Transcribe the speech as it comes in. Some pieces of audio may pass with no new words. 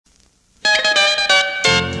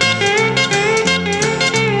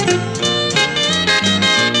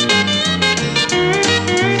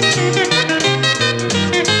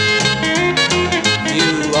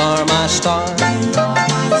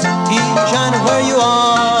where you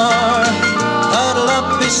are, cuddle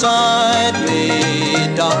up beside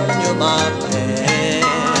me, darling, you're my pet.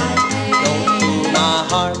 Don't fool my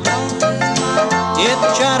heart, it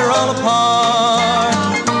shatter all apart.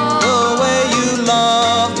 The way you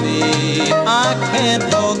love me, I can't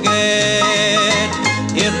forget.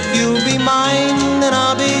 If you'll be mine, then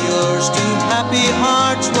I'll be yours. Two happy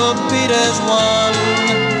hearts will beat as one.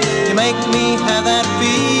 You make me have that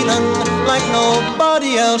feeling like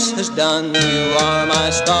nobody else has done. You are my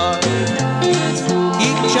star,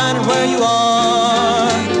 keep shining where you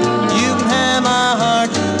are. You can have my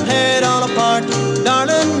heart, tear it all apart,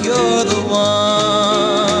 darling, you're the one.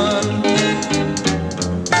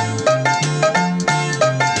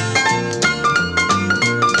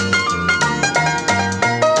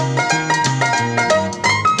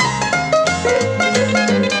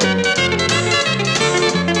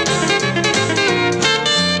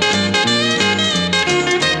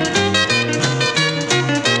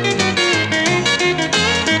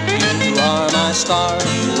 Star,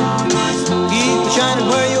 keep shining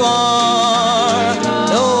where you are.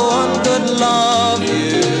 No one could love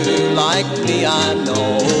you like me, I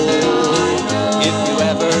know. If you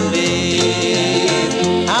ever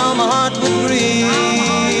leave, how my heart would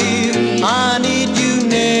grieve. I need you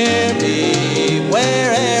near me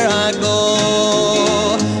where'er I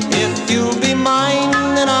go. If you'll be mine,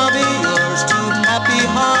 then I'll be yours. Two happy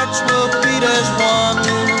hearts will beat as one.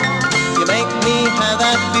 You make me have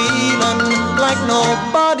that feeling like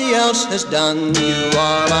nobody else has done. You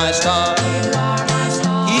are my star,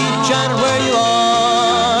 keep shining where you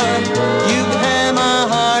are. You can have my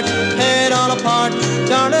heart, tear it all apart,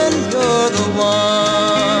 darling, you're the one.